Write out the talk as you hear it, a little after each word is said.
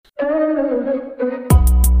Hello,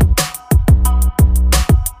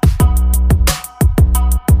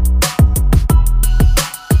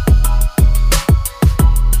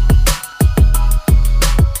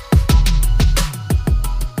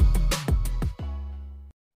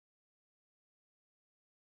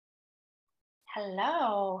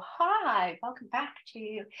 hi, welcome back to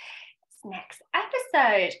this next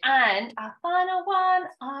episode and our final one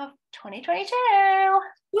of 2022.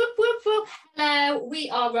 Whoop, whoop, whoop. Hello, we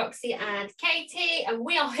are Roxy and Katie, and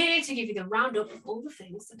we are here to give you the roundup of all the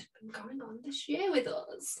things that have been going on this year with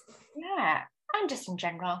us. Yeah, and just in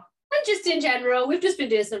general. And just in general, we've just been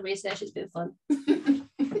doing some research, it's been fun.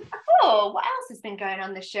 Oh, what else has been going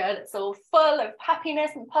on this year that's all full of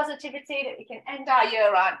happiness and positivity that we can end our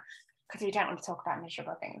year on? Because we don't want to talk about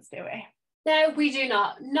miserable things, do we? No, we do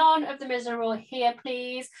not. None of the miserable here,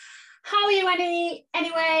 please. How are you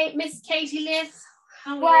anyway, Miss Katie Liz?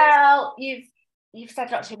 Well, you've said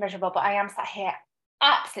not too miserable, but I am sat here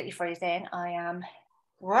absolutely freezing. I am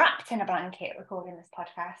wrapped in a blanket recording this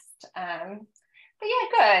podcast. But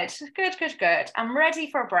yeah, good. I'm ready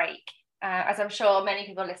for a break, as I'm sure many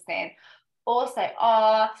people listening also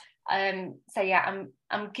are. So yeah,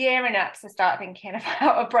 I'm gearing up to start thinking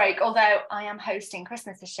about a break, although I am hosting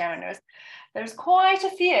Christmas this year and there's quite a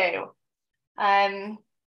few.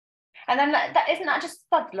 And then that isn't that just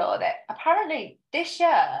sod law that apparently this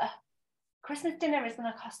year Christmas dinner is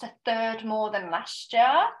going to cost a third more than last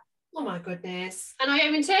year. Oh my goodness. And I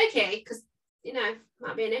am in Turkey because,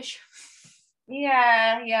 might be an issue.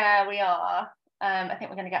 Yeah, we are. I think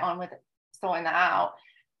we're going to get on with sorting that out.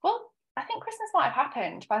 Well, I think Christmas might have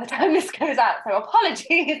happened by the time this goes out. So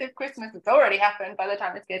apologies if Christmas has already happened by the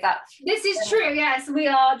time this goes out. This is true, yes. We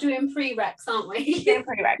are doing pre-recs, aren't we? Doing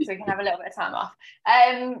pre-recs, so we can have a little bit of time off.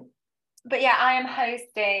 But yeah, I am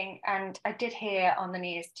hosting, and I did hear on the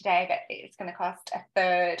news today that it's going to cost a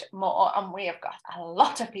third more, and we have got a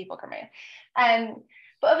lot of people coming.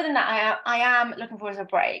 But other than that, I am looking forward to a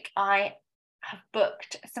break. I have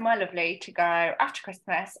booked somewhere lovely to go after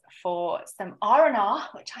Christmas for some R&R,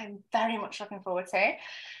 which I'm very much looking forward to.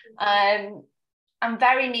 I'm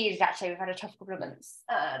very needed, actually. We've had a tough couple of months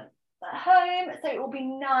at home, so it will be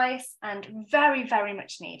nice and very, very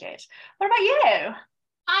much needed. What about you?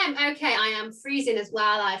 I'm okay. I am freezing as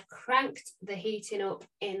well. I've cranked the heating up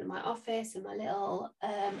in my office, in my little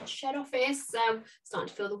shed office, so I'm starting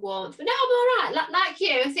to feel the warmth. But no, I'm all right. Like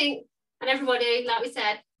you, I think, and everybody, like we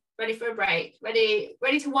said, ready for a break, ready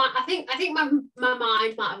to wind. I think my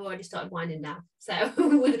mind might have already started winding down. So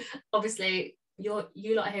obviously you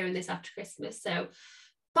lot are hearing this after Christmas, so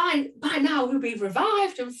by now we'll be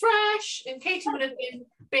revived and fresh. And Katie would have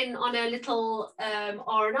been on a little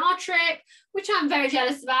R&R trip, which I'm very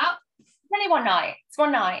jealous about. It's only one night. It's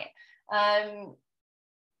one night.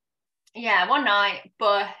 Yeah, one night.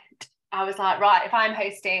 But I was like, right, if I'm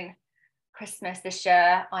hosting Christmas this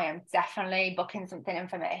year, I am definitely booking something in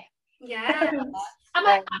for me. Yeah. And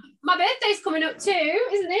my birthday's coming up too,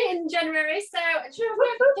 isn't it, in January? So I haven't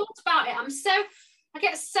thought about it. I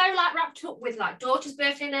get so like wrapped up with like daughter's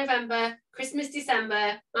birthday in November, Christmas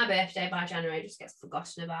December, my birthday by January just gets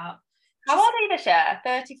forgotten about. How old are you this year?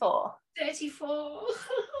 34. 34.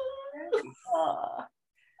 34.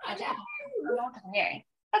 I know.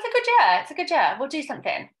 That's a good year. It's a good year. We'll do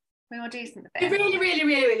something. We will do something. We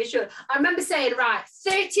really should. I remember saying, right,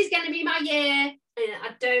 30 is going to be my year. And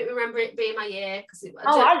I don't remember it being my year.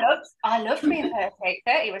 I loved being 30.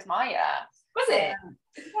 30 was my year. Was it? Yeah,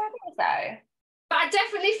 I think so. But I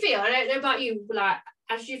definitely feel, I don't know about you, like,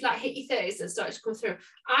 as you've like hit your 30s and started to come through,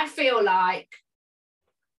 I feel like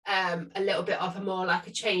a little bit of a more like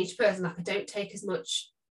a changed person. Like I don't take as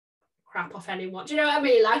much crap off anyone. Do you know what I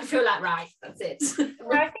mean? Like I feel like, right, that's it.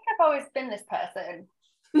 Well, I think I've always been this person.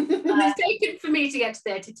 It's taken for me to get to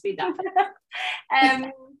 30 to be that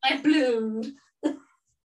person. I bloomed.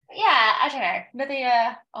 Yeah, I don't know. Another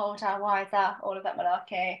year older, wiser, all of that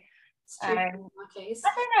malarkey. I don't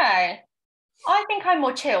know. I think I'm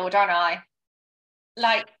more chilled, aren't I?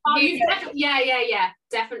 Like,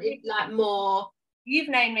 definitely like more. You've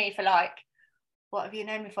known me for like, what have you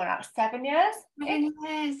known me for now? 7 years? 7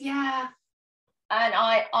 years, yeah. And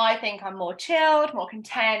I think I'm more chilled, more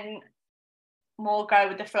content, more go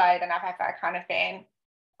with the flow than I've ever kind of been.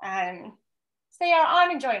 So yeah,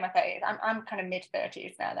 I'm enjoying my 30s. I'm kind of mid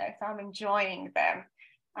 30s now though, so I'm enjoying them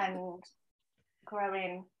and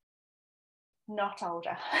growing. Not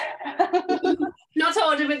older. Not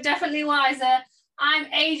older, but definitely wiser. I'm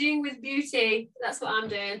aging with beauty. That's what I'm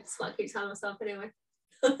doing. That's what I keep telling myself anyway.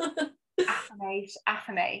 Affirmate.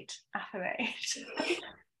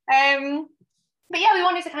 But yeah, we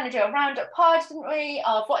wanted to kind of do a roundup pod, didn't we,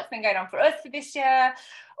 of what's been going on for us for this year,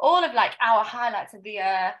 all of like our highlights of the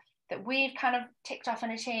year that we've kind of ticked off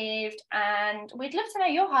and achieved, and we'd love to know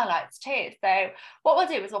your highlights too. So what we'll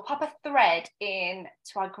do is we'll pop a thread in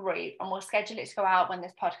to our group and we'll schedule it to go out when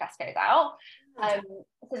this podcast goes out,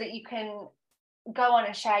 so that you can go on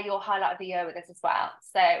and share your highlight of the year with us as well.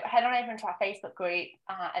 So head on over into our Facebook group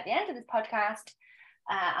at the end of this podcast.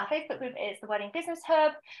 Our Facebook group is the Wedding Business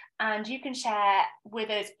Hub, and you can share with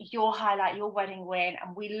us your highlight, your wedding win,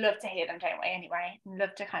 and we love to hear them, don't we? Anyway,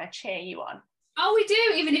 love to kind of cheer you on. Oh, we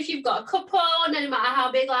do. Even if you've got a couple, no matter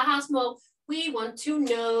how big or how small, we want to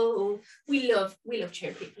know. We love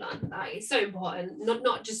cheering people on. That is so important.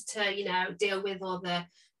 Not just to, you know, deal with all the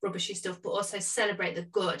rubbishy stuff, but also celebrate the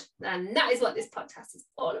good. And that is what this podcast is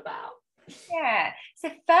all about. Yeah. So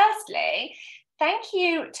firstly, thank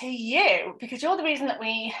you to you, because you're the reason that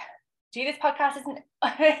we do this podcast, isn't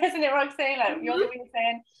it, Roxy? Like, you're the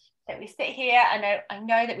reason that we sit here. I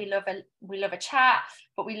know that we love a chat,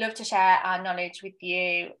 but we love to share our knowledge with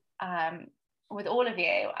you, with all of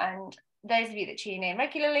you. And those of you that tune in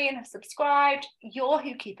regularly and have subscribed, you're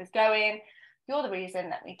who keep us going. You're the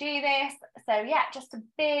reason that we do this. So yeah, just a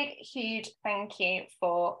big, huge thank you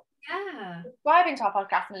for subscribing to our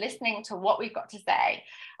podcast and listening to what we've got to say.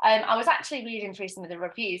 I was actually reading through some of the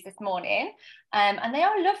reviews this morning, and they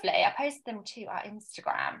are lovely. I posted them to our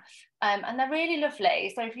Instagram, and they're really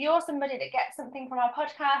lovely. So if you're somebody that gets something from our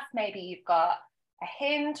podcast, maybe you've got a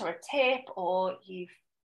hint or a tip, or you've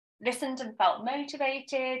listened and felt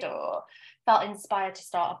motivated or felt inspired to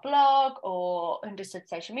start a blog or understood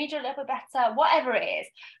social media a little bit better, whatever it is,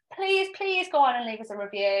 please go on and leave us a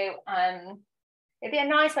review. It'd be a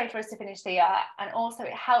nice way for us to finish the year, and also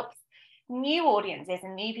it helps new audiences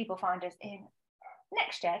and new people find us in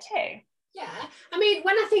next year too. Yeah, I mean,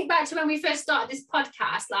 when I think back to when we first started this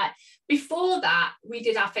podcast, like before that, we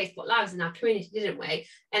did our Facebook Lives in our community, didn't we?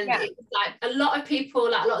 And it was like a lot of people,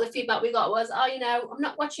 like a lot of the feedback we got was, oh, you know, I'm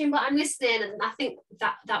not watching, but I'm listening. And I think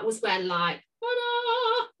that was when, like,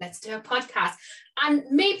 let's do a podcast. And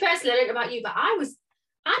me personally, I don't know about you, but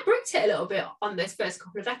I bricked it a little bit on those first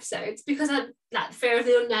couple of episodes because I like the fear of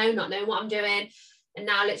the unknown, not knowing what I'm doing. And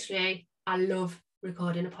now literally I love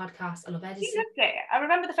recording a podcast. I love editing. You loved it. I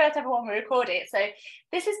remember the first ever one we recorded. So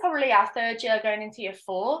this is probably our third year going into year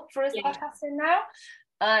 4 for us podcasting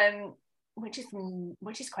now. Which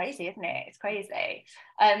is crazy, isn't it? It's crazy.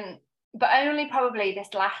 But only probably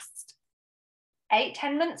this last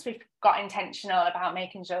 8-10 months we've got intentional about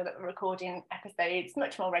making sure that we're recording episodes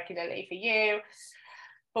much more regularly for you.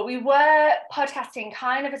 But we were podcasting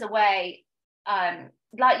kind of as a way,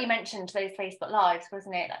 like you mentioned, those Facebook Lives,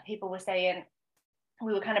 wasn't it? Like people were saying,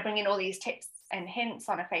 we were kind of bringing all these tips and hints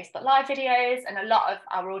on a Facebook Live videos, and a lot of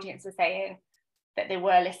our audience were saying that they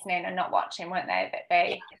were listening and not watching, weren't they? That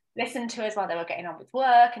they listened to us while they were getting on with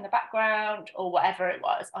work in the background or whatever it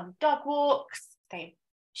was, on dog walks. They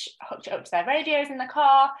hooked it up to their radios in the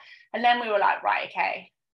car, and then we were like, right, okay,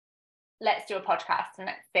 let's do a podcast and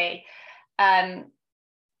let's see.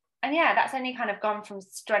 And yeah, that's only kind of gone from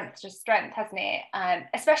strength to strength, hasn't it?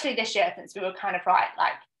 Especially this year, since we were kind of like,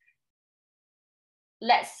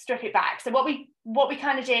 let's strip it back. So what we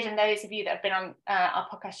kind of did, and those of you that have been on our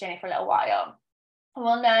podcast journey for a little while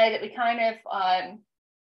will know that we kind of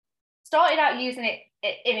started out using it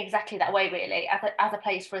in exactly that way, really, as a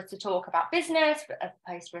place for us to talk about business, as a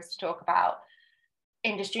place for us to talk about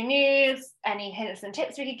industry news, any hints and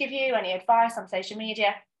tips we could give you, any advice on social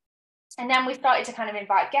media. And then we started to kind of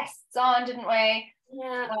invite guests on, didn't we?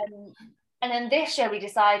 Yeah. And then this year we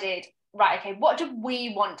decided, right, okay, what do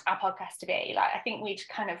we want our podcast to be? Like, I think we'd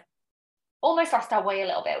kind of almost lost our way a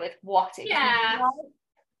little bit with what it was.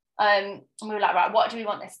 And we were like, right, what do we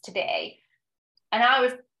want this to be? And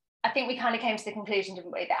I think we kind of came to the conclusion,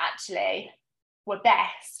 didn't we, that actually we're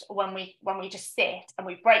best when we just sit and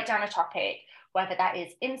we break down a topic, whether that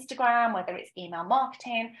is Instagram, whether it's email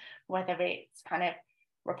marketing, whether it's kind of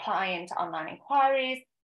replying to online inquiries,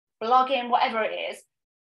 blogging, whatever it is,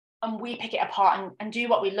 and we pick it apart and do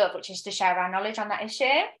what we love, which is to share our knowledge on that issue.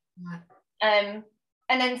 And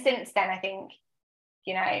then since then, I think,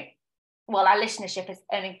 you know, well, our listenership has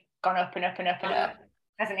only gone up and up and up and up,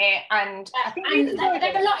 hasn't it? And I think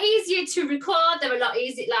they're a lot easier to record. They're a lot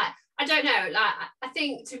easier. Like, I don't know. Like, I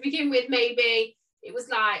think to begin with, maybe it was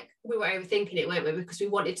like we were overthinking it, weren't we? Because we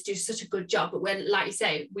wanted to do such a good job. But when, like you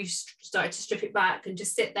say, we started to strip it back and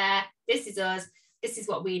just sit there. This is us. This is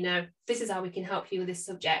what we know. This is how we can help you with this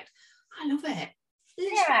subject. I love it.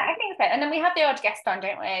 Yeah, I think so. And then we have the odd guest on,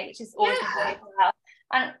 don't we? Which is always good as well.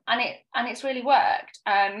 And it's really worked.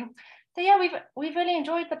 So yeah, we've really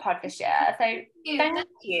enjoyed the pod this year. So thank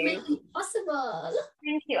you. Really possible.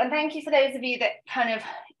 Thank you. And thank you for those of you that kind of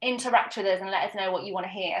interact with us and let us know what you want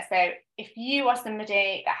to hear. So if you are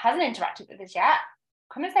somebody that hasn't interacted with us yet,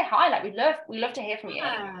 come and say hi. Like, we love to hear from you.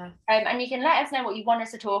 And you can let us know what you want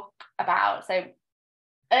us to talk about. So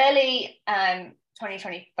early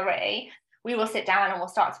 2023, we will sit down and we'll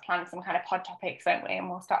start to plan some kind of pod topics, won't we? And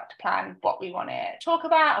we'll start to plan what we want to talk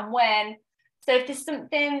about and when. So if there's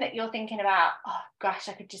something that you're thinking about, oh gosh,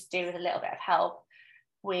 I could just do with a little bit of help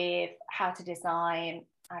with how to design,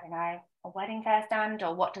 I don't know, a wedding fair stand,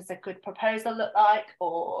 or what does a good proposal look like,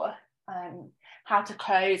 or how to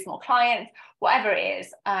close more clients, whatever it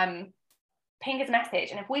is, ping us a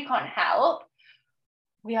message. And if we can't help,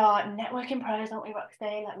 we are networking pros, aren't we,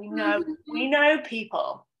 Roxy? Like, we know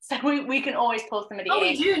people. So we can always pull somebody in.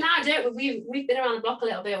 We do now, don't we? We've been around the block a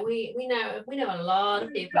little bit. We know a lot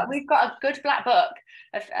of people. We've got a good black book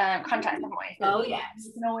of contacts, haven't we? So yes.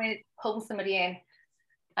 We can always pull somebody in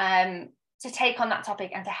to take on that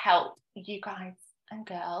topic and to help you guys and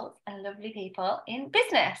girls and lovely people in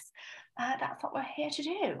business. That's what we're here to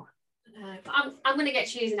do. I'm going to get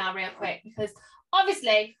cheesy now real quick, because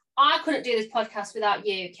obviously I couldn't do this podcast without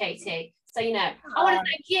you, Katie. So, I want to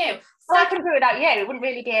thank you. I couldn't do it without you. It wouldn't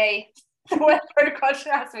really be a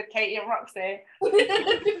podcast with Katie and Roxy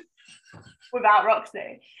without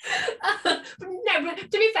Roxy. No, but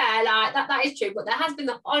to be fair, like that is true. But there has been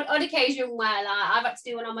the odd occasion where, like, I've had to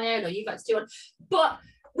do one on my own, or you've had to do one. But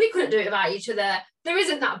we couldn't do it without each other. There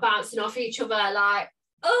isn't that bouncing off each other, like,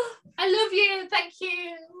 oh, I love you, thank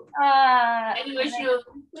you. Emotional.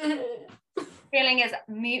 Feeling is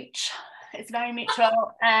mutual. It's very mutual.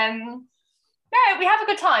 No, we have a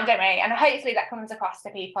good time, don't we? And hopefully that comes across to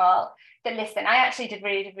people that listen. I actually did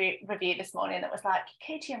read a review this morning that was like,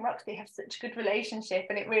 Katie and Roxy have such a good relationship,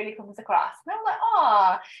 and it really comes across. And I was like,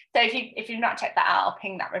 oh. So if you've not checked that out, I'll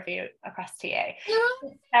ping that review across to you.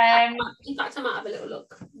 In fact, I might have a little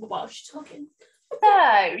look while she's talking.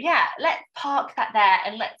 So yeah, let's park that there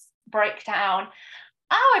and let's break down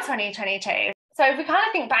our 2022. So if we kind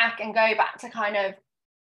of think back and go back to kind of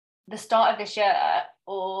the start of this year,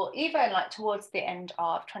 or even like towards the end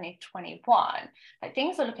of 2021, like,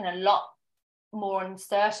 things were looking a lot more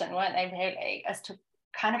uncertain, weren't they, really, as to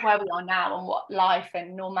kind of where we are now and what life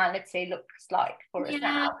and normality looks like for us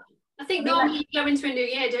now. I think normally you go into a new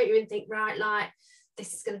year, don't you, and think, right, like,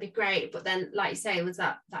 this is going to be great, but then, like you say, it was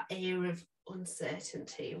that air of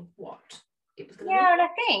uncertainty of what it was going to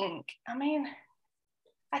be. And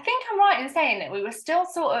I think I'm right in saying that we were still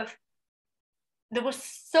sort of, there was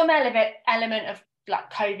some element of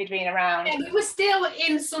like COVID being around. Yeah, we were still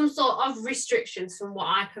in some sort of restrictions from what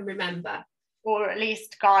I can remember. Or at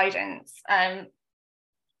least guidance. And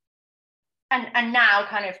now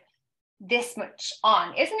kind of this much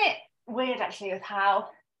on. Isn't it weird actually with how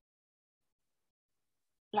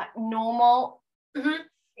like normal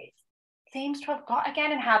it seems to have got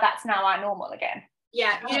again, and how that's now our normal again?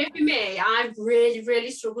 Yeah, for me, I've really,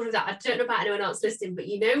 really struggled with that. I don't know about anyone else listening, but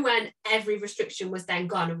when every restriction was then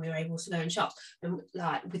gone and we were able to go in shops, and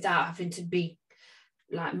like without having to be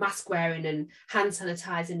like mask wearing and hand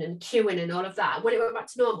sanitizing and queuing and all of that, when it went back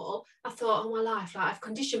to normal, I thought, oh my life, like, I've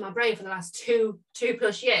conditioned my brain for the last two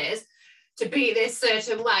plus years to be this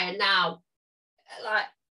certain way, and now, like,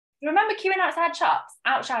 you remember queuing outside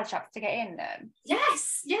shops to get in them?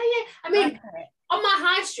 Yes, yeah. I mean, on my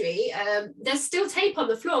high street, there's still tape on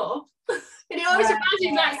the floor. And it always reminds me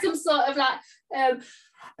of like some sort of like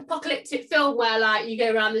apocalyptic film where like you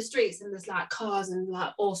go around the streets and there's like cars and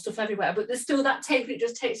like all stuff everywhere, but there's still that tape, and it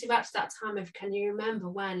just takes you back to that time of, can you remember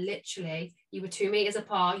when literally you were 2 meters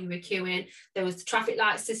apart, you were queuing, there was the traffic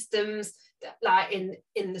light systems like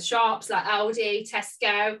in the shops like Aldi,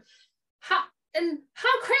 Tesco. How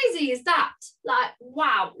crazy is that? Like,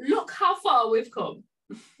 wow, look how far we've come.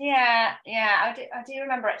 Yeah, I do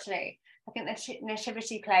remember actually. I think the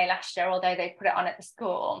nativity play last year, although they put it on at the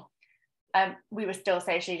school, we were still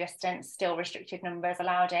socially distant, still restricted numbers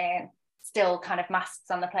allowed in, still kind of masks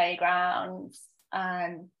on the playgrounds,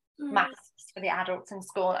 masks for the adults in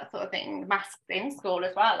school, that sort of thing, masks in school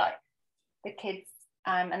as well, like the kids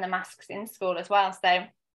and the masks in school as well. So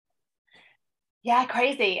yeah,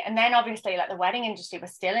 crazy. And then obviously like the wedding industry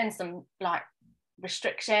was still in some like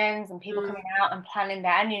restrictions, and people coming out and planning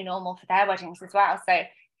their new normal for their weddings as well. So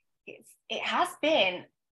it has been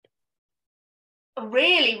a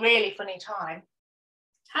really, really funny time,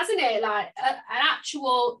 hasn't it? Like an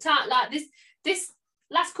actual time, like this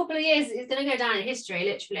last couple of years is going to go down in history.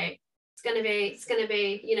 Literally, it's going to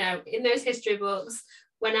be in those history books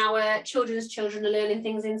when our children's children are learning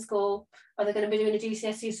things in school. Are they going to be doing a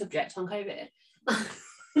GCSE subject on COVID?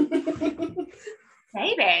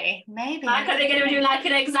 Maybe. Like, are they going to do like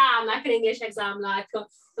an exam, like an English exam, like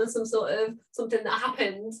on some sort of something that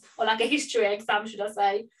happened, or like a history exam, should I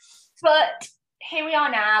say? But here we are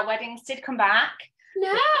now. Weddings did come back.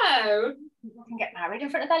 No. People can get married in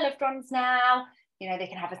front of their loved ones now. You know, they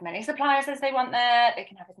can have as many suppliers as they want there. They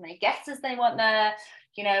can have as many guests as they want there.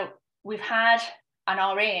 You know, we've had and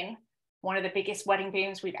are in one of the biggest wedding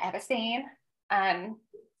booms we've ever seen. And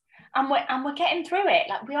we're getting through it.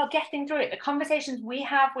 Like, we are getting through it. The conversations we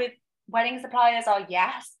have with wedding suppliers are,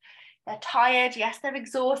 yes, they're tired. Yes, they're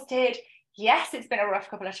exhausted. Yes, it's been a rough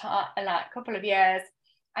couple of years.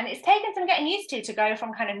 And it's taken some getting used to go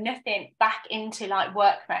from kind of nothing back into like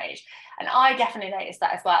work mode. And I definitely noticed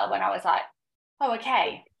that as well when I was like, oh,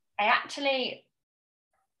 okay, I actually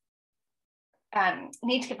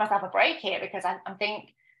need to give myself a break here, because I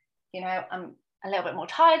think, you know, I'm a little bit more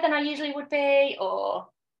tired than I usually would be, or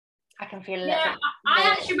I can feel a little bit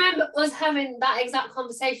I actually remember us having that exact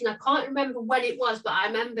conversation. I can't remember when it was, but I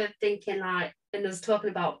remember thinking like, and us talking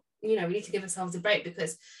about, you know, we need to give ourselves a break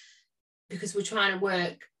because we're trying to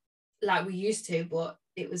work like we used to, but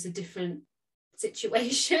it was a different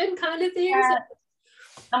situation kind of thing. Yeah.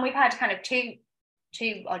 And we've had kind of two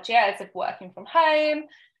odd years of working from home,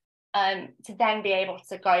 to then be able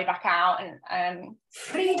to go back out and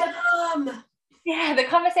freedom. Yeah, the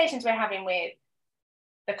conversations we're having with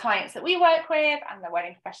the clients that we work with and the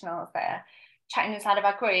wedding professionals that are chatting inside of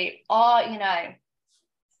our group are, you know,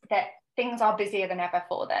 that things are busier than ever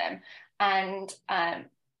for them. And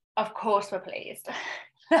of course we're pleased.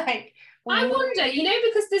 Like, I wonder, you know,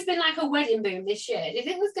 because there's been like a wedding boom this year, do you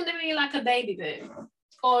think there's going to be like a baby boom?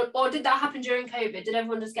 Or did that happen during COVID? Did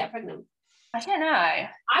everyone just get pregnant? I don't know.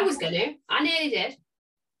 I was going to. I nearly did.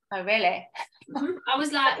 Oh, really? Mm-hmm. I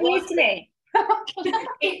was like, news to me.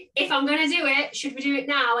 if I'm going to do it, should we do it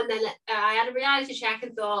now? And then I had a reality check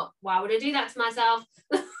and thought, why would I do that to myself?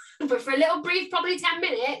 But for a little brief, probably 10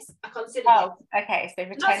 minutes, I considered it. Okay. So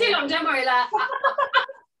for not too long, don't worry. Like,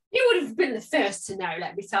 you would have been the first to know,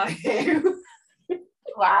 let me tell you.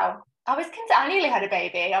 Wow. I nearly had a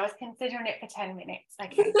baby. I was considering it for 10 minutes.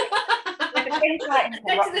 Okay. Said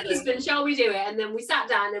to the husband, shall we do it? And then we sat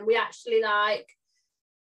down and we actually like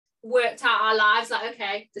worked out our lives. Like,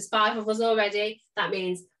 okay, there's 5 of us already. That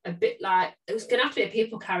means a bit like it was gonna have to be a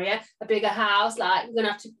people carrier, a bigger house. Like, we're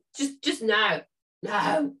gonna have to just no.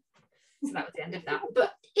 So that was the end of that.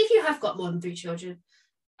 But if you have got more than 3 children,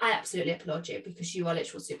 I absolutely applaud you, because you are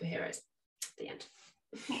literal superheroes. The end.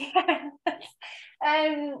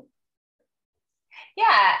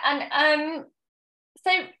 Yeah, and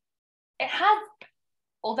so it has,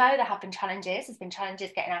 although there have been challenges, there's been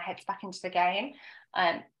challenges getting our heads back into the game,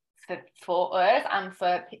 for us and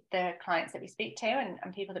for the clients that we speak to and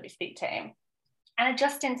people that we speak to, and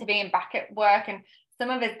adjusting to being back at work, and some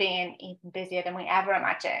of us being even busier than we ever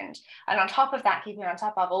imagined. And on top of that, keeping on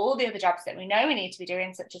top of all the other jobs that we know we need to be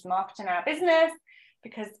doing, such as marketing our business,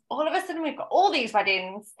 because all of a sudden we've got all these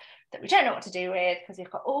weddings that we don't know what to do with, because we've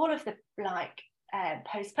got all of the like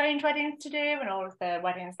postponed weddings to do, and all of the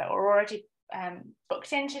weddings that were already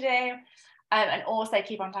booked in to do, and also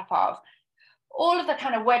keep on top of all of the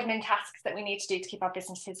kind of admin tasks that we need to do to keep our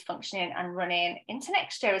businesses functioning and running into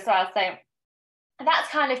next year as well. So that's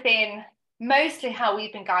kind of been mostly how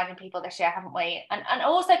we've been guiding people this year, haven't we? And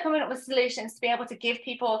also coming up with solutions to be able to give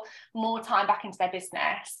people more time back into their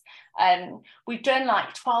business. We've done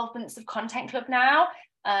like 12 months of Content Club now.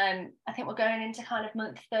 I think we're going into kind of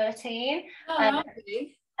month 13.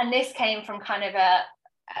 And this came from kind of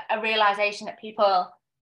a realization that people,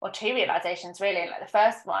 or 2 realizations really. Like, the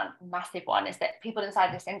first one, massive one, is that people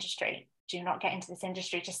inside this industry do not get into this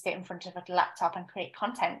industry to sit in front of a laptop and create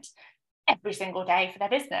content every single day for their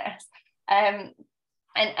business. And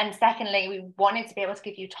secondly, we wanted to be able to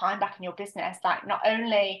give you time back in your business, like, not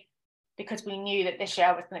only because we knew that this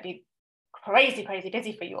year was going to be crazy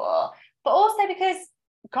busy for you all, but also because,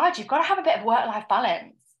 God, you've got to have a bit of work-life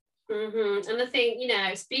balance. Mm-hmm. And I think, you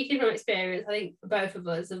know, speaking from experience, I think both of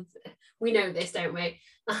us we know this, don't we?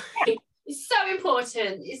 It's so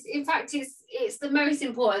important. It's the most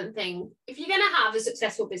important thing. If you're going to have a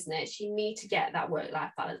successful business, you need to get that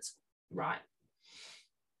work-life balance right.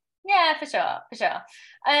 Yeah, for sure.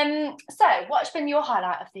 So what's been your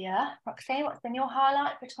highlight of the year, Roxy? What's been your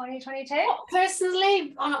highlight for 2022?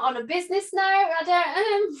 Personally, on a business note,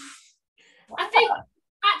 I think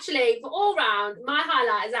actually for all round, my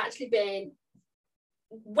highlight has actually been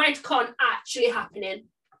WedCon actually happening.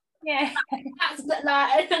 Yeah. That's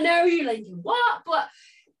like, I know you're like, what? But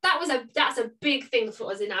that's a big thing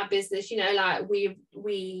for us in our business, you know, like we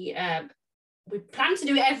plan to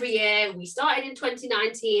do it every year. We started in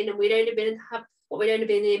 2019 and we'd only we'd only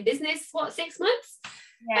been in business, 6 months?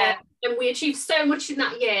 Yeah. And we achieved so much in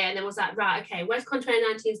that year, and then was like, right, okay, WestCon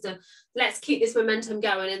 2019's done, let's keep this momentum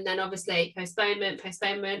going. And then obviously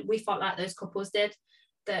postponement, we felt like those couples did,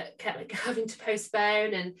 that kept like having to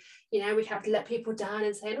postpone, and you know, we had to let people down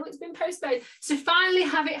and say, oh, it's been postponed. To finally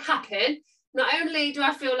have it happen, not only do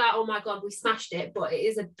I feel like, oh my god, we smashed it, but it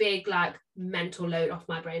is a big like mental load off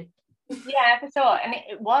my brain. Yeah, for sure. And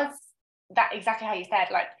it was that exactly how you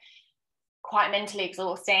said, like quite mentally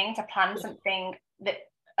exhausting to plan something that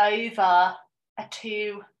over a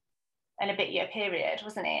 2 and a bit year period,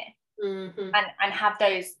 wasn't it? And have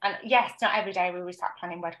those, and yes, not every day we were sat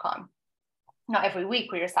planning WordCon, not every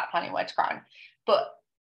week we were sat planning WordCon, but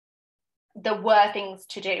there were things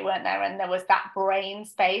to do, weren't there? And there was that brain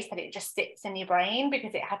space that it just sits in your brain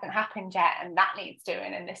because it hasn't happened yet, and that needs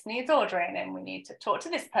doing, and this needs ordering, and we need to talk to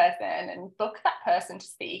this person and book that person to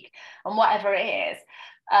speak, and whatever it is.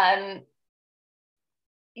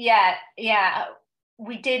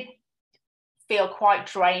 We did feel quite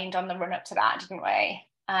drained on the run up to that, didn't we?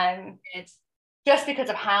 Just because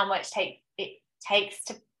of how much it takes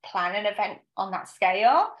to plan an event on that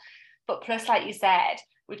scale. But plus, like you said,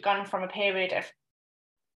 we'd gone from a period of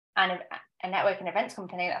a networking events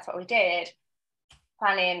company, that's what we did,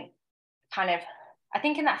 planning kind of, I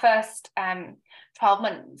think in that first 12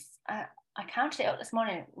 months, I counted it up this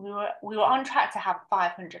morning, we were on track to have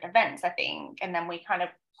 500 events, I think, and then we kind of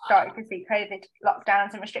started to see COVID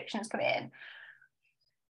lockdowns and restrictions come in.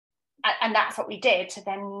 And that's what we did, to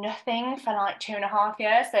then nothing for like 2.5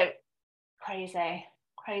 years. So crazy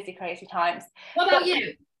times. What about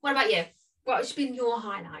you? What's been your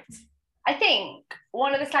highlight? I think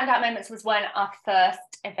one of the standout moments was when our first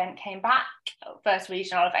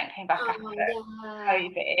regional event came back after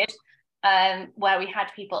COVID, where we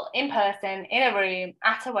had people in person, in a room,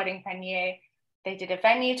 at a wedding venue. They did a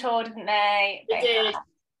venue tour, didn't they? They did.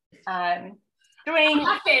 Drinks.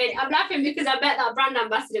 I'm laughing because I bet that brand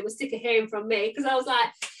ambassador was sick of hearing from me, because I was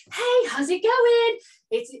like, hey, how's it going?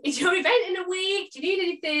 It's your event in a week. Do you need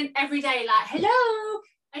anything? Every day, like, hello,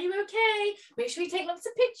 are you okay? Make sure you take lots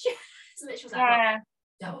of pictures. So Mitch was like,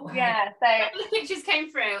 go away. Yeah, so when the pictures came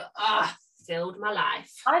through, filled my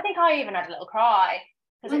life. I think I even had a little cry,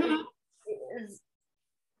 because it was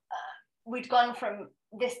we'd gone from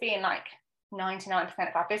this being like 99%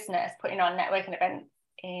 of our business, putting on networking events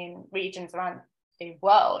in regions around the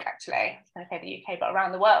world, actually, I was going to say the UK, but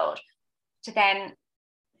around the world, to then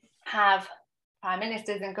have prime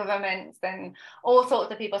ministers and governments and all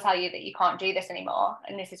sorts of people tell you that you can't do this anymore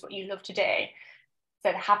and this is what you love to do.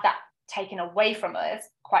 So to have that taken away from us,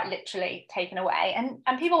 quite literally taken away, and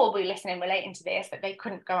people will be listening, relating to this, that they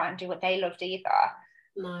couldn't go out and do what they loved either.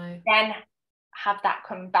 No. Then have that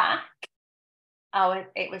come back,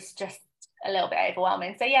 it was just a little bit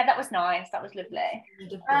overwhelming. So yeah, that was nice, that was lovely.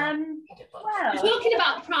 Well, talking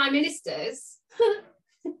about prime ministers,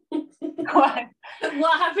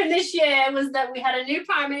 what happened this year was that we had a new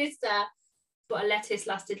prime minister, but a lettuce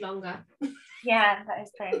lasted longer. Yeah, that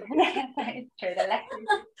is true. That is true.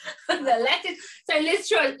 The lettuce. So Liz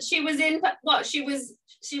Truss, she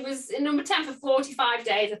was in number 10 for 45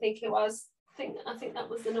 days, I think it was. I think that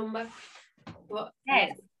was the number. But yeah,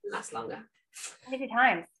 it lasts longer. Crazy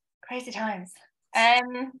times.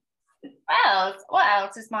 What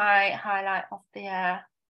else is my highlight of the year?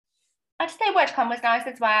 I'd say WordCon was nice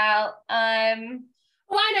as well. I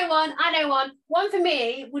know one. One for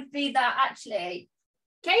me would be that actually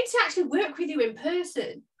getting to actually work with you in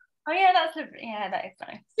person. Oh yeah, that is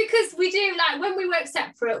nice. Because we do, like, when we work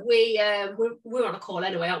separate, we're on a call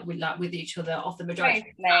anyway, aren't we? Like with each other off the majority of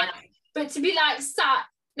the time. But to be like sat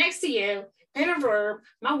next to you in a room,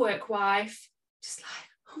 my work wife, just like,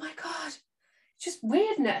 oh my god, just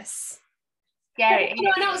weirdness. Scary.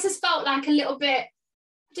 Everyone else has felt like a little bit,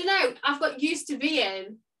 I don't know, I've got used to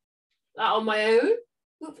being like on my own,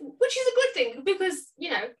 which is a good thing, because, you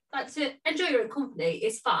know, like, to enjoy your own company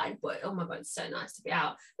is fine, but oh my god, it's so nice to be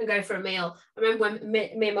out and go for a meal. I remember when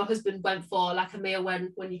me and my husband went for like a meal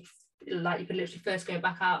when you, like, you could literally first go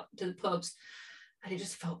back out to the pubs, and it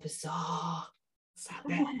just felt bizarre, sat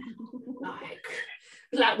there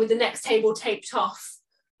like with the next table taped off,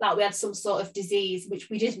 like we had some sort of disease,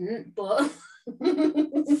 which we didn't, but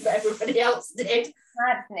everybody else did. It's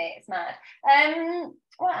mad, isn't it? It's mad.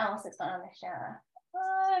 What else has gone on this year?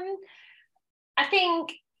 I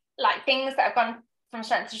think, like, things that have gone from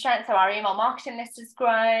strength to strength. So our email marketing list has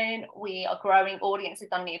grown. We are growing audiences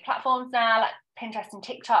on new platforms now, like Pinterest and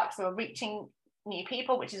TikTok. So we're reaching new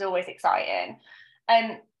people, which is always exciting.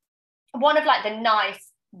 One of like the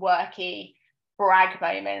nice worky brag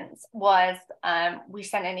moments was we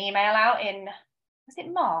sent an email out in was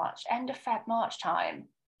it March, end of Feb, March time.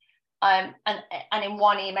 And in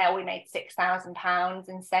one email we made £6,000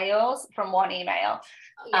 in sales from one email.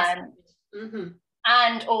 Oh, yes.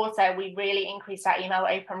 And also we really increased our email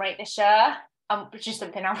open rate this year, which is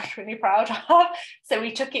something I'm really proud of. So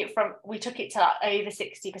we took it to like over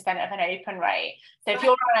 60% of an open rate. So if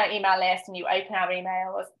you're on our email list and you open our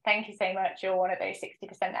emails, thank you so much, you're one of those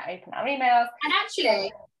 60% that open our emails. And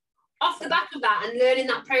actually, off the back of that and learning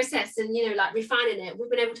that process and, you know, like refining it, we've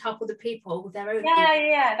been able to help other people with their own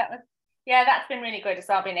that's been really good as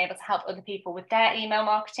well, being able to help other people with their email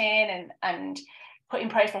marketing and putting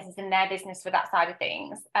processes in their business for that side of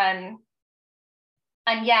things. And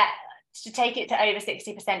yeah, to take it to over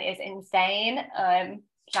 60% is insane.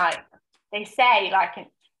 Like they say, like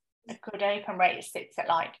a good open rate sits at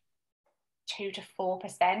like 2 to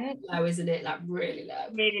 4%. Low, isn't it? Like really low.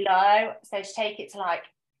 Really low. So to take it to like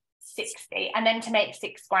 60, and then to make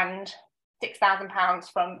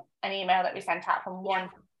 £6,000 from an email that we sent out, from one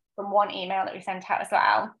email that we sent out as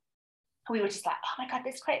well. We were just like, oh my God,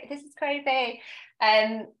 this is crazy.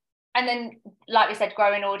 And then, like we said,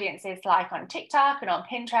 growing audiences like on TikTok and on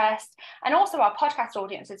Pinterest, and also our podcast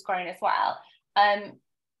audience has grown as well.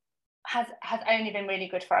 Has only been really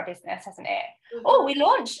good for our business, hasn't it? We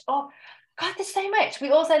launched, God, there's so much.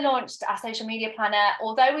 We also launched our social media planner,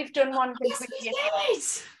 although we've done ones in previous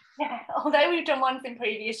years. Yeah, although we've done ones in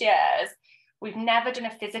previous years, we've never done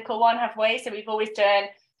a physical one, have we? So we've always done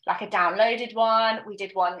like a downloaded one. We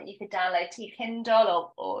did one that you could download to your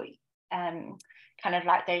Kindle or kind of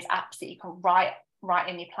like those apps that you can write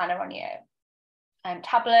in your planner on your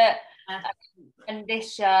tablet. And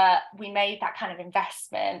this year we made that kind of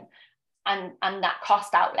investment and that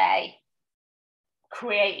cost outlay,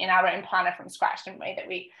 creating our own planner from scratch, didn't we?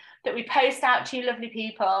 That we post out to you lovely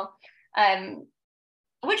people,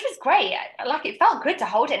 which was great. Like, it felt good to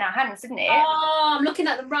hold it in our hands, didn't it? Oh, I'm looking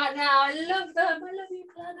at them right now. I love them. I love you,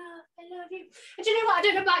 planner. I love you. And do you know what? I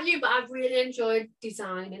don't know about you, but I've really enjoyed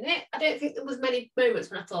designing it. I don't think there was many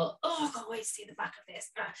moments when I thought, oh, I can't wait to see the back of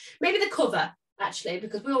this. Maybe the cover, actually,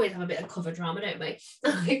 because we always have a bit of cover drama, don't we?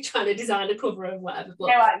 Like trying to design a cover or whatever. But...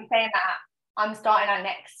 You know what, you're saying that. I'm starting our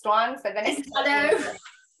next one. So the next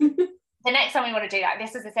the next one we want to do, like,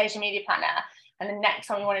 this is a social media planner, and the next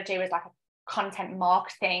one we want to do is like a content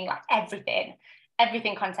marketing, like everything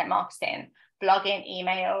content marketing, blogging,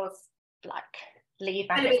 emails, like lead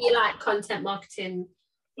magnet. You like content marketing?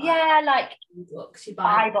 Like books,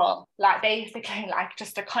 Bible, like basically like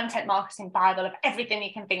just a content marketing Bible of everything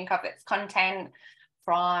you can think of that's content,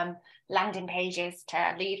 from landing pages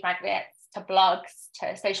to lead magnets to blogs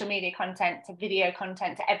to social media content to video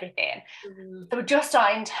content to everything. So we're just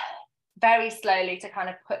starting very slowly to kind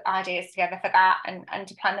of put ideas together for that and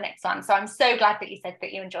to plan the next one. So I'm so glad that you said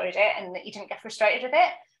that you enjoyed it and that you didn't get frustrated with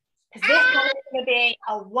it, because this one is going to be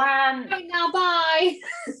a wham. Right now, bye.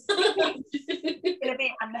 It's going to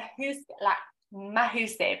be a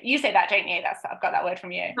mahusive. You say that, don't you? I've got that word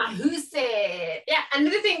from you. Mahusive. Yeah,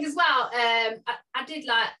 another thing as well, I did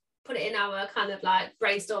like put it in our kind of like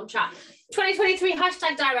brainstorm chat. 2023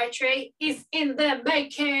 hashtag directory is in the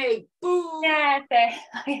making. Boom. Yeah, so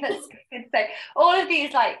that's good. So all of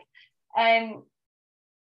these like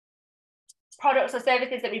products or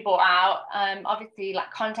services that we brought out, obviously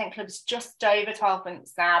like Content Club's just over 12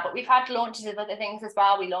 months now, but we've had launches of other things as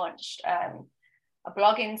well. We launched a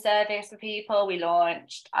blogging service for people. We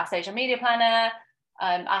launched our social media planner.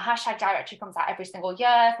 Our hashtag directory comes out every single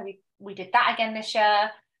year, so we did that again this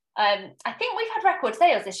year. I think we've had record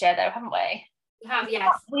sales this year though, haven't we? We have,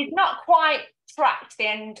 yes. We've not quite tracked the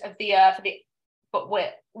end of the year but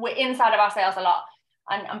we're inside of our sales a lot,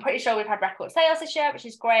 and I'm pretty sure we've had record sales this year, which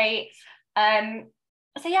is great. So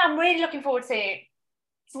yeah, I'm really looking forward to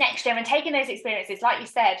next year and taking those experiences, like you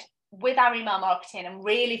said, with our email marketing and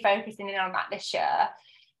really focusing in on that this year,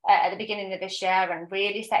 at the beginning of this year, and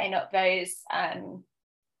really setting up those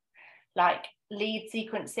like lead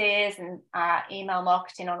sequences and email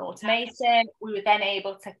marketing on automation. We were then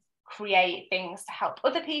able to create things to help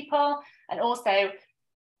other people and also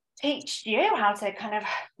teach you how to kind of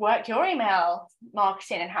work your email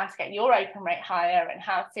marketing and how to get your open rate higher and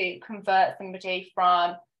how to convert somebody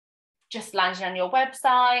from just landing on your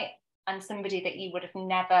website and somebody that you would have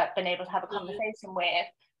never been able to have a conversation with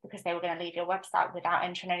because they were going to leave your website without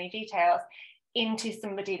entering any details, into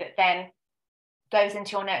somebody that then goes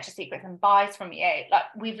into your nurture sequence and buys from you. Like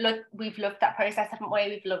we've loved that process, haven't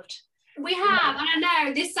we? We have, and I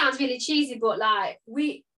know this sounds really cheesy, but like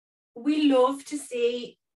we love to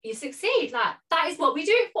see you succeed. Like that is what we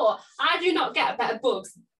do it for. I do not get a better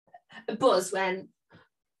buzz when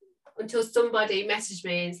until somebody messaged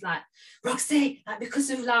me and it's like, Roxy, like because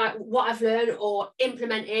of like what I've learned or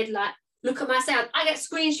implemented, like look at my sales. I get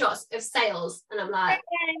screenshots of sales and I'm like,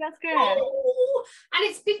 okay, that's good. oh. And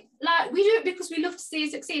it's like we do it because we love to see you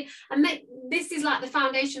succeed. And this is like the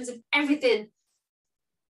foundations of everything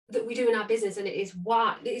that we do in our business, and it's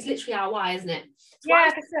literally our why, isn't it?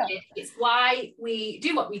 It's why we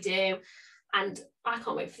do what we do, and I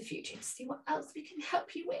can't wait for the future to see what else we can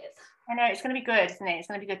help you with. I know, it's going to be good, isn't it? It's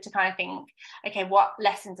going to be good to kind of think, okay, what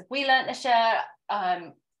lessons have we learned this year? What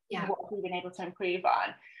have we been able to improve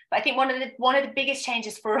on? But I think one of the biggest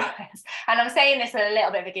changes for us, and I'm saying this with a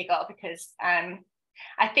little bit of a giggle because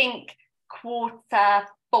I think quarter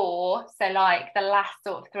 4, so like the last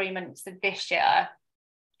sort of 3 months of this year,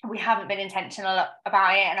 we haven't been intentional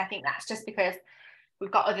about it, and I think that's just because we've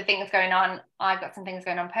got other things going on. I've got some things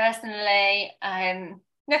going on personally,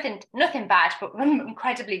 nothing bad, but I'm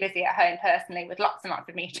incredibly busy at home personally with lots and lots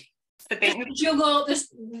of meetings for things. The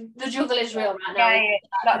juggle is real right now.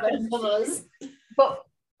 Yeah. But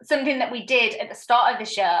something that we did at the start of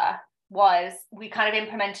this year was we kind of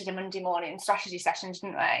implemented a Monday morning strategy session,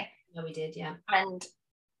 didn't we? Yeah, we did, yeah. And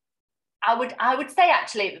I would say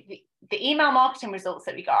actually the email marketing results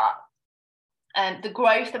that we got, the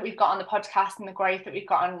growth that we've got on the podcast and the growth that we've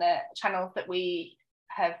got on the channels that we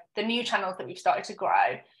have, the new channels that we've started to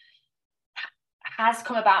grow, has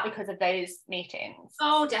come about because of those meetings.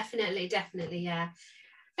 Oh, definitely, yeah.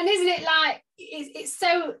 And isn't it like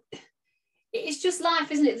it's just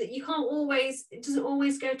life, isn't it, that you can't always, it doesn't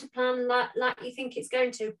always go to plan like you think it's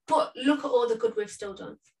going to, but look at all the good we've still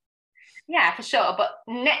done. Yeah, for sure. But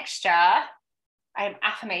next year I'm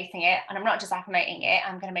affirmating it, and I'm not just affirmating it,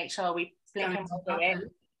 I'm going to make sure we blink and we'll do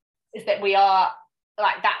it, is that we are,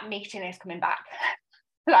 like, that meeting is coming back.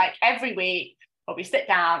 Like every week, or we sit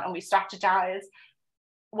down and we strategize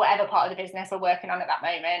whatever part of the business we're working on at that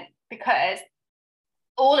moment, because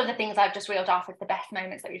all of the things I've just reeled off as the best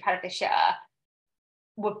moments that we've had of this year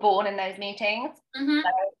were born in those meetings. Mm-hmm.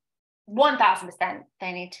 So 1000%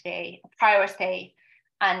 they need to be a priority,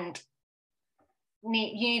 and you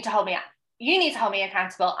need to hold me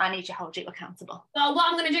accountable. I need to hold you accountable. Well, what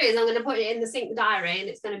I'm going to do is I'm going to put it in the sync diary, and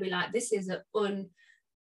it's going to be like, this is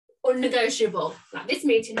unnegotiable. Like, this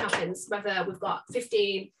meeting happens whether we've got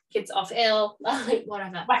 15 kids off ill, like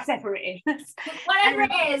whatever it is. Whatever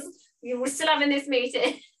it is, we're still having this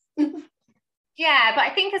meeting. Yeah, but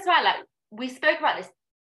I think as well, like, we spoke about this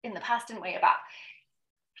in the past, didn't we, about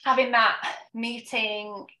having that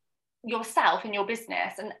meeting yourself in your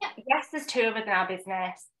business. And yes, there's 2 of us in our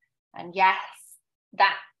business, and yes,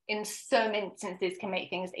 that in some instances can make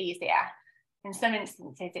things easier. In some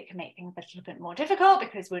instances, it can make things a little bit more difficult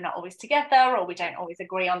because we're not always together, or we don't always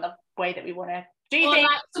agree on the way that we want to do things.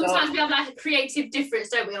 Like, sometimes we have like a creative difference,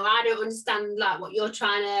 don't we? Or I don't understand like what you're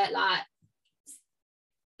trying to, like,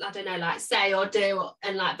 I don't know, like say or do,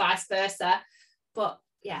 and like vice versa. But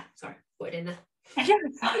yeah, sorry, put it in there. Yeah,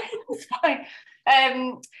 it's fine.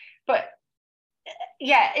 But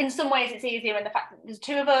yeah, in some ways it's easier in the fact that there's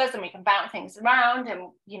 2 of us and we can bounce things around,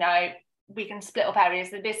 and we can split up areas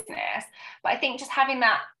of the business. But I think just having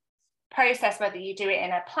that process, whether you do it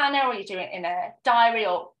in a planner or you do it in a diary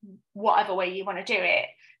or whatever way you want to do it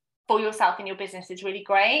for yourself in your business, is really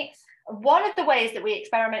great. One of the ways that we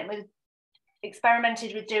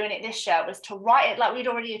experimented with doing it this year was to write it like we'd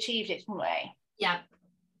already achieved it, didn't we? Yeah.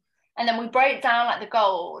 And then we broke down like the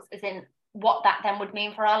goals as in what that then would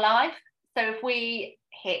mean for our life. So if we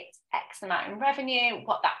hit X amount in revenue,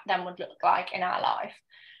 what that then would look like in our life.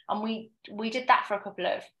 And we did that for a couple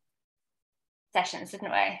of sessions,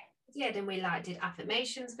 didn't we? Yeah, then we like did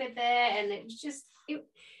affirmations with it, and it was just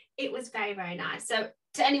it was very, very nice. So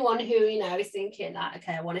to anyone who is thinking like,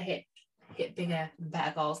 okay, I want to hit bigger and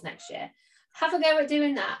better goals next year, have a go at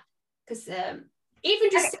doing that, because even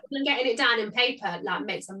just getting it down in paper like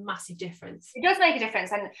makes a massive difference. It does make a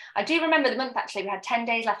difference. And I do remember the month, actually we had 10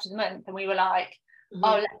 days left of the month, and we were like,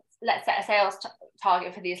 oh, let's set a sales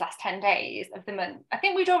target for these last 10 days of the month. I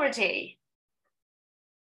think we were already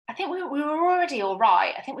all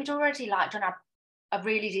right. I think we'd already like done a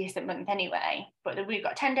really decent month anyway, but we've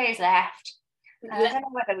got 10 days left. I don't know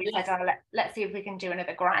whether we said, oh, let's see if we can do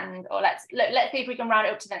another grand, or let's see if we can round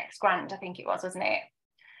it up to the next grand, I think it was, wasn't it?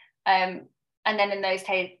 And then in those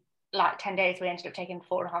 10 days, we ended up taking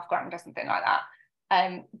 4.5 grand or something like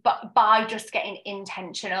that. But by just getting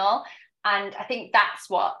intentional, and I think that's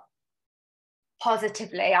what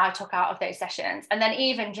positively I took out of those sessions. And then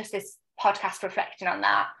even just this podcast reflecting on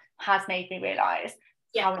that has made me realise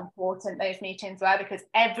how important those meetings were, because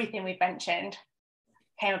everything we've mentioned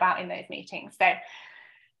came about in those meetings. So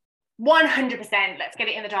 100%, let's get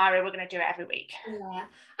it in the diary. We're going to do it every week. Yeah,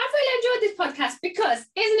 I've really enjoyed this podcast because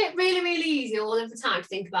isn't it really, really easy all of the time to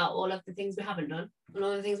think about all of the things we haven't done and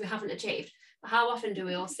all the things we haven't achieved? But how often do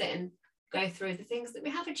we all sit and go through the things that we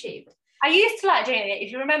have achieved? I used to like doing it.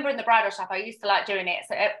 If you remember in the bridal shop, I used to like doing it.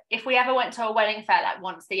 So if we ever went to a wedding fair like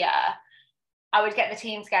once a year, I would get the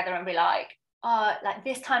team together and be like, oh, like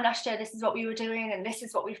this time last year, this is what we were doing, and this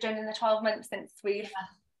is what we've done in the 12 months since we've,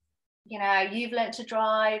 you know, you've learned to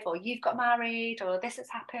drive, or you've got married, or this has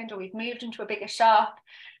happened, or we've moved into a bigger shop.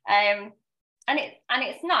 And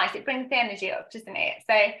it's nice. It brings the energy up, doesn't it?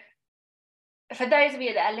 So for those of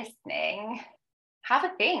you that are listening, have a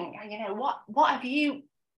think. You know, what have you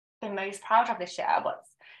been most proud of this year?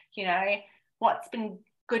 What's been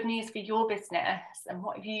good news for your business, and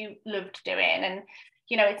what have you loved doing? And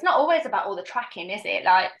you know, it's not always about all the tracking, is it?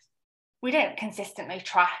 Like, we don't consistently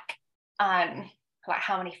track like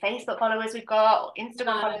how many Facebook followers we've got or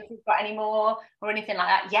Instagram followers we've got anymore, or anything like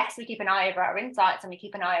that. Yes, we keep an eye over our insights and we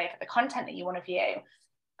keep an eye over the content that you want to view,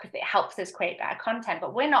 because it helps us create better content,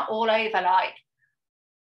 but we're not all over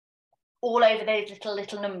those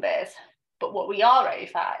little numbers. But what we are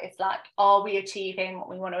over is like, are we achieving what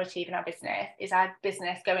we want to achieve in our business? Is our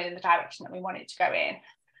business going in the direction that we want it to go in?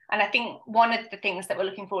 And I think one of the things that we're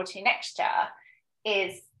looking forward to next year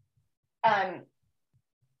is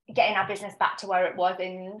getting our business back to where it was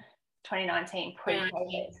in 2019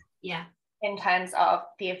 pre-COVID. Yeah. In terms of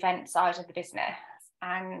the event side of the business.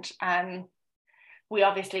 And we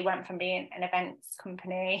obviously went from being an events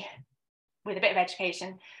company with a bit of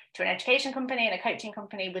education to an education company and a coaching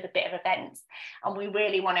company with a bit of events. And we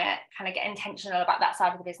really want to kind of get intentional about that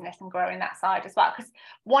side of the business and growing that side as well. Because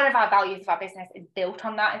one of our values of our business is built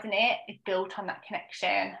on that, isn't it? It's built on that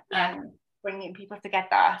connection and bringing people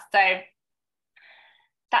together. So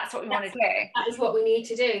that's what we want to do. That is what we need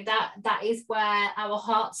to do. That is where our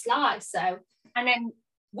hearts lie. So, and then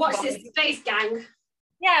watch this space, gang.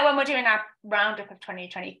 Yeah, when we're doing our roundup of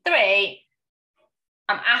 2023,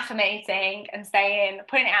 I'm affirmating and saying,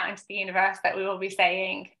 putting it out into the universe that we will be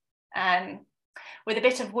saying, with a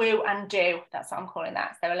bit of woo and do. That's what I'm calling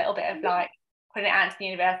that. So a little bit of like putting it out into the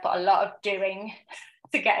universe, but a lot of doing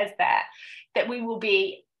to get us there. That we will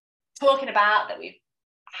be talking about that we've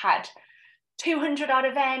had 200 odd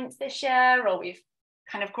events this year, or we've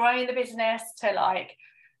kind of grown the business to like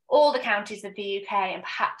all the counties of the UK, and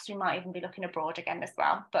perhaps we might even be looking abroad again as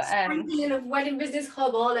well. But a wedding business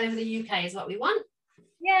hub all over the UK is what we want.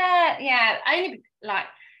 Yeah. Only like,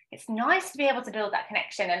 it's nice to be able to build that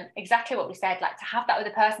connection, and exactly what we said, like to have that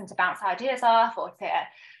with a person to bounce ideas off, or to,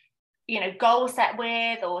 you know, goal set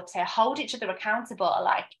with, or to hold each other accountable.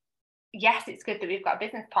 Like, yes, it's good that we've got a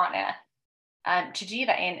business partner to do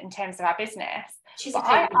that in terms of our business. But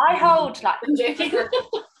I hold like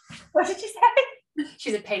what did you say?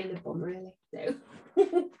 She's a pain in the bum, really. No.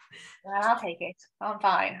 Well, I'll take it. I'm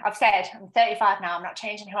fine. I've said I'm 35 now. I'm not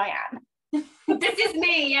changing who I am. This is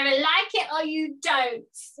me. You either like it or you don't.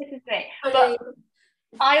 This is me. But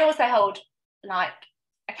I also hold like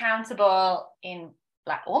accountable in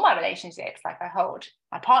like all my relationships. Like I hold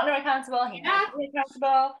my partner accountable. He holds me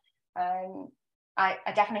accountable. I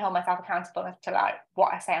definitely hold myself accountable as to like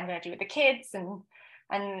what I say I'm going to do with the kids, and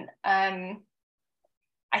I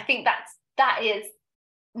think that is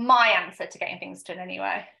my answer to getting things done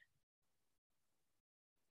anyway.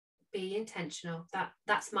 Be intentional.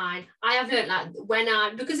 That's mine. I have learned like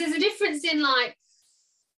because there's a difference in like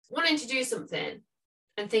wanting to do something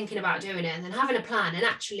and thinking about doing it, and then having a plan and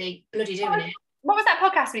actually bloody doing it. What was that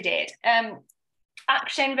podcast we did?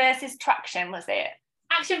 Action versus traction, was it?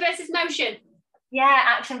 Action versus motion. Yeah,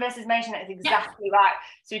 action versus motion. That's exactly right.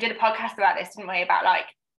 So we did a podcast about this, didn't we? About like,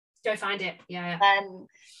 go find it. Yeah.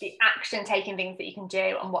 The action taking things that you can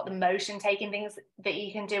do, and what the motion taking things that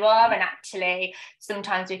you can do are. And actually,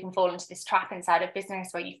 sometimes we can fall into this trap inside of business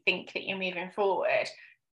where you think that you're moving forward,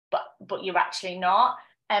 but you're actually not.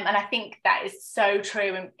 And I think that is so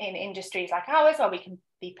true in industries like ours, where we can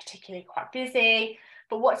be particularly quite busy.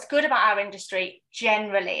 But what's good about our industry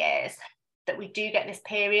generally is that we do get this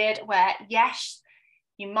period where, yes,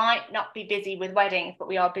 you might not be busy with weddings, but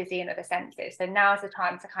we are busy in other senses. So now's the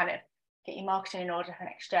time to kind of get your marketing in order for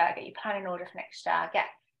next year, get your plan in order for next year,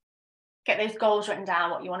 get those goals written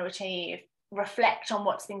down, what you want to achieve, reflect on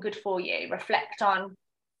what's been good for you, reflect on,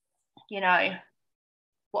 you know,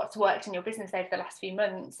 what's worked in your business over the last few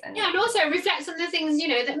months. And also reflect on the things, you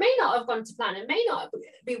know, that may not have gone to plan and may not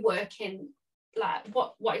be working. Like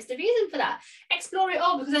what is the reason for that? Explore it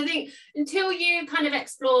all, because I think until you kind of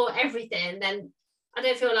explore everything, then I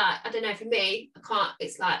don't know, for me,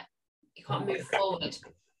 it's like you can't move forward.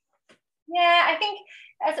 Yeah, I think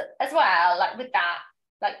as well, like with that,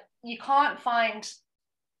 like you can't find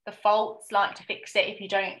the faults like to fix it if you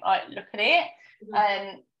don't like look at it.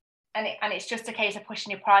 And it's just a case of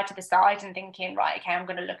pushing your pride to the side and thinking, right, okay, I'm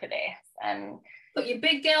going to look at this and put your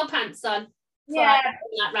big girl pants on. Yeah,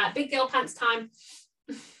 right, big girl pants time.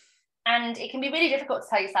 And it can be really difficult to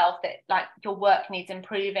tell yourself that like your work needs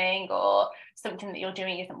improving or something that you're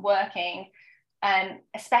doing isn't working,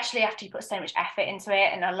 especially after you put so much effort into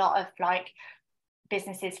it. And a lot of like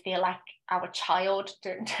businesses feel like our child,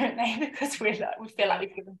 don't they? Because we feel like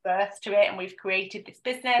we've given birth to it and we've created this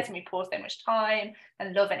business and we pour so much time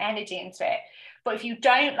and love and energy into it. But if you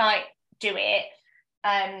don't like do it,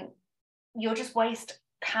 you'll just waste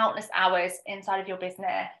countless hours inside of your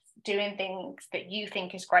business doing things that you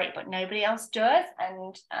think is great but nobody else does.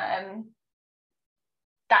 And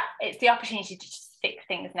that it's the opportunity to just fix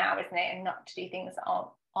things now, isn't it, and not to do things that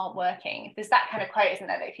aren't working. There's that kind of quote, isn't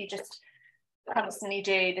there, that if you just constantly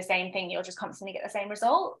do the same thing, you'll just constantly get the same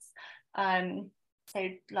results. So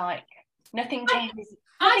like nothing changes.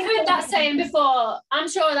 I've heard that saying before. I'm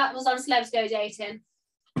sure that was on Celebs Go Dating.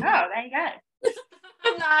 Oh, there you go.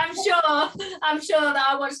 I'm sure that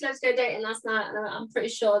I watched Celebs Go Dating last night, and I'm pretty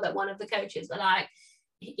sure that one of the coaches were like,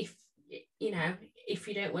 if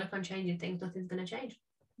you don't work on changing things, nothing's going to change.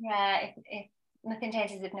 Yeah, if nothing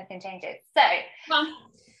changes, if nothing changes. So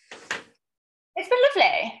it's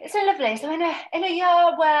been lovely. So in a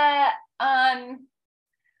year where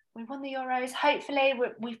we won the Euros, hopefully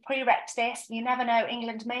we've pre-repped this. You never know,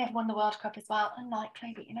 England may have won the World Cup as well.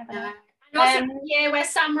 Unlikely, but you never know. And also the year where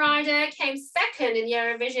Sam Ryder came second in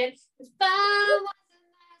Eurovision. I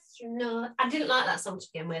didn't like that song to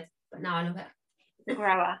begin with, but now I love it. The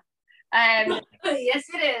grower. Yes,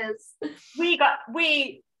 it is.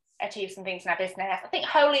 We achieved some things in our business. I think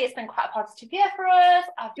wholly it's been quite a positive year for us.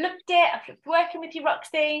 I've loved it. I've loved working with you,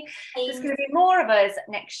 Roxy. There's going to be more of us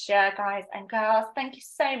next year, guys and girls. Thank you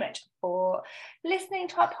so much for listening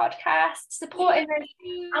to our podcast, supporting us,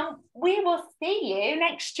 and we will see you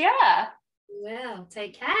next year. Well,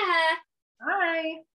 take care. Bye.